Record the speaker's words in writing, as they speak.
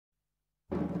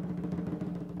Hi,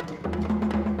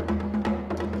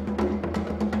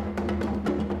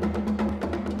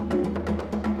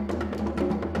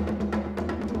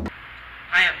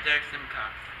 I'm Derek Carissa.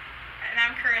 And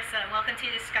I'm Carissa. Welcome to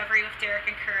Discovery with Derek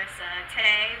and Carissa.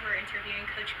 Today we're interviewing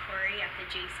Coach Cory at the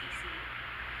JCC.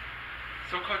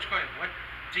 So, Coach Cory, what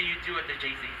do you do at the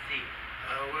JCC?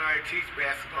 Well, I teach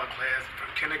basketball class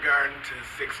from kindergarten to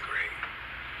 6th grade.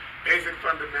 Basic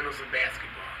fundamentals of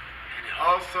basketball. And it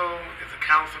also is a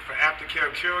counselor for aftercare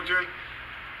of children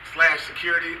 /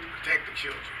 security to protect the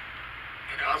children.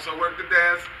 And I also work the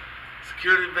desk,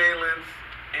 security surveillance,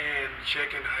 and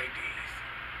checking IDs.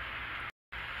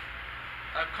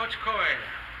 Coach Cory,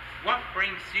 what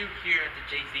brings you here at the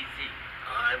JCC?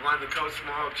 I wanted to coach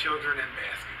small children in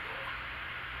basketball.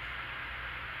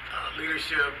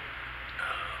 Leadership,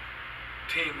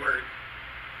 teamwork,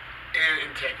 and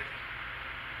integrity.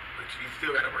 Which you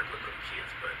still got to work with little kids,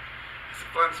 but it's a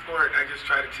fun sport, and I just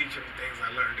try to teach them the things I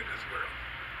learned in this world.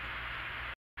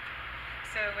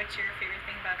 So what's your favorite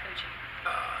thing about coaching?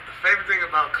 The favorite thing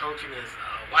about coaching is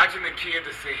watching the kid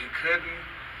to say he couldn't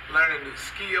learn a new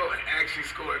skill and actually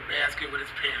score a basket with his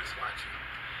parents watching.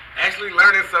 Actually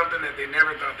learning something that they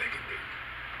never thought they could do.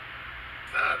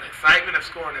 The excitement of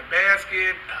scoring a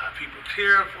basket, people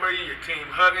cheering for you, your team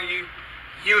hugging you,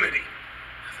 unity.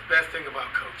 That's the best thing about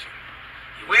coaching.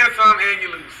 You win some and you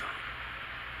lose some.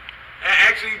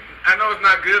 Actually, I know it's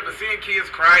not good, but seeing kids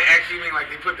cry actually means like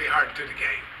they put their heart into the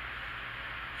game.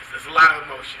 There's a lot of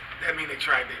emotion. That means they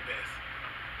tried their best.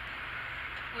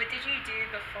 What did you do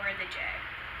before the J?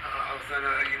 I was in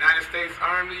the United States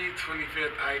Army,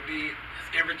 25th ID,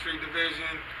 Infantry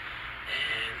Division,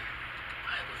 and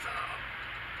I was,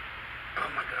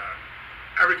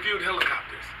 I reviewed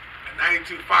helicopters, a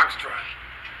 92 Foxtrot,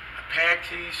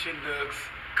 Apache, Chinooks,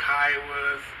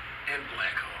 Kiowas, and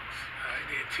Blackhawks. I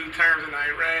did 2 terms in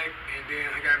Iraq, and then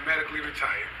I got medically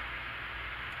retired.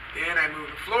 Then I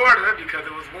moved to Florida because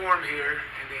it was warm here,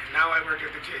 and then now I work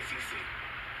at the JCC.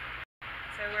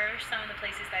 So where are some of the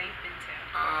places that you've been to?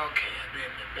 Okay, I've been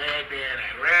to Baghdad,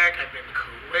 Iraq, I've been to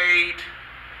Kuwait,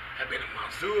 I've been to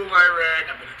Mosul,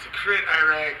 Iraq, I've been to Tikrit,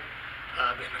 Iraq,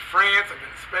 I've been to France, I've been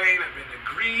to Spain, I've been to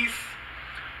Greece,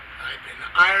 I've been to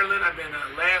Ireland, I've been to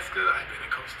Alaska, I've been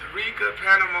to Costa Rica,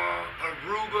 Panama,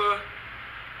 Aruba,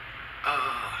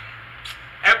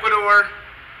 Ecuador,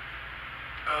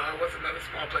 what's another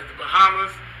small place? The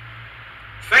Bahamas,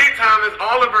 St. Thomas,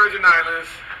 all the Virgin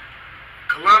Islands,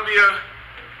 Colombia.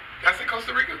 Did I say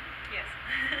Costa Rica? Yes.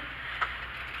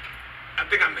 I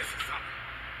think I'm missing something.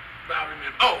 But I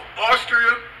remember. Oh,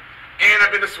 Austria, and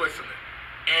I've been to Switzerland.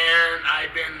 And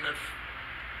I've been to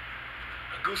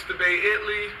Augusta Bay,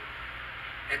 Italy,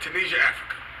 and Tunisia,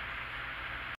 Africa.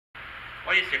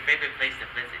 What is your favorite place to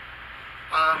visit?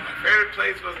 My favorite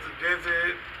place was to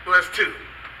visit, was 2.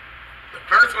 The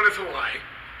first one is Hawaii,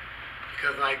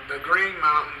 because like the green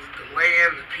mountains, the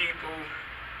land, the people,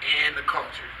 and the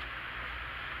culture.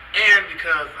 And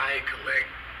because I collect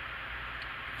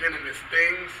venomous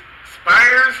things,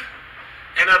 spiders,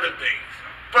 and other things.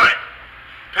 But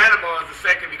Panama is the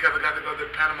second because I got to go to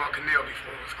the Panama Canal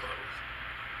before it was closed.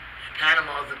 And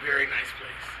Panama is a very nice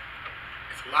place.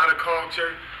 It's a lot of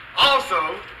culture.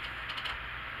 Also,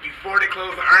 before they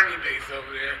closed the army base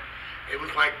over there, it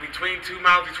was like between 2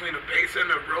 miles between the base and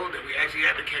the road that we actually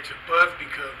had to catch a bus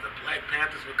because the Black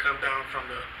Panthers would come down from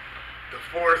the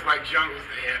forest-like jungles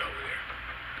they had over there.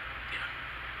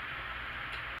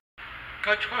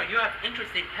 Coach Cory, you have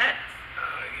interesting pets.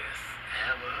 Yes. I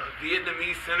have a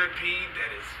Vietnamese centipede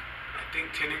that is, I think,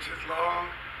 10 inches long.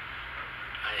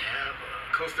 I have a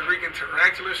Costa Rican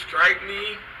tarantula, striped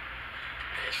knee,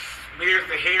 that smears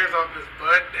the hairs off his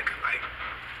butt that can, like,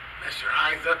 mess your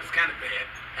eyes up. It's kind of bad.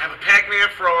 I have a Pac-Man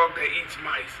frog that eats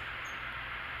mice,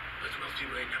 which most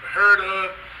people ain't never heard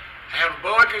of. I have a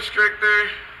boa constrictor.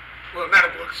 Well, not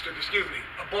a boa constrictor, excuse me.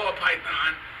 A boa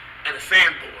python and a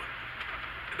sand boa.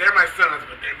 They're my sons,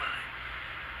 but they're mine.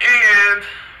 And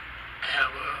I have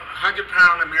a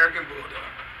 100-pound American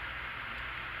bulldog.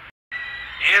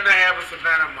 And I have a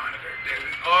Savannah monitor that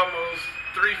is almost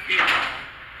 3 feet long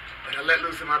that I let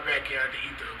loose in my backyard to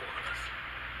eat the iguanas.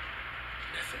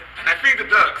 That's it. And I feed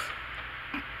the ducks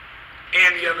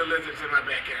and the other lizards in my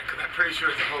backyard because I'm pretty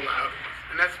sure it's a whole lot of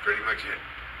ones. And that's pretty much it.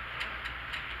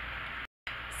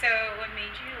 So what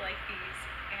made you like these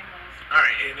animals?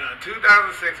 Alright, in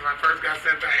 2006 when I first got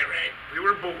sent to Iraq, we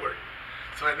were bored.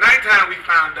 So at nighttime we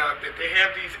found out that they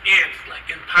have these ants like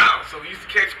in piles, so we used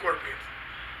to catch scorpions.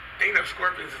 And you know,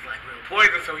 scorpions is like real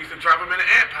poison, so we used to drop them in an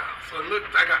ant pile. So it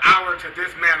looked like an hour to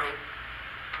dismantle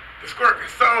the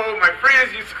scorpions. So my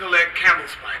friends used to collect camel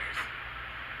spiders.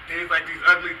 These like these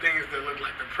ugly things that look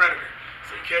like the predator.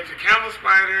 catch a camel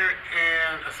spider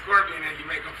and a scorpion and you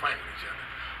make them fight with each other.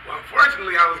 Well,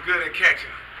 unfortunately, I was good at catching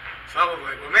them. So I was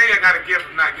like, well, maybe I got a gift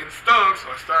of not getting stung,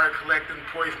 so I started collecting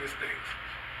poisonous things.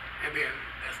 And then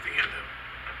that's the end of it.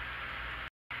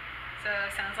 So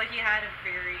it sounds like you had a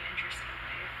very interesting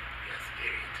life. Yes,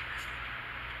 very interesting.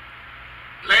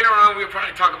 Later on, we'll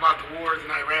probably talk about the wars in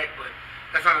Iraq, but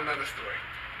that's not another story.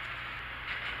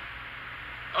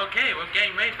 Okay, we're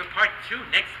getting ready for part 2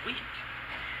 next week.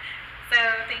 So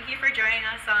thank you for joining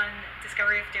us on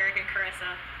Discovery with Derek and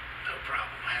Carissa. No problem.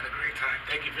 I had a great time.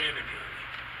 Thank you for interviewing.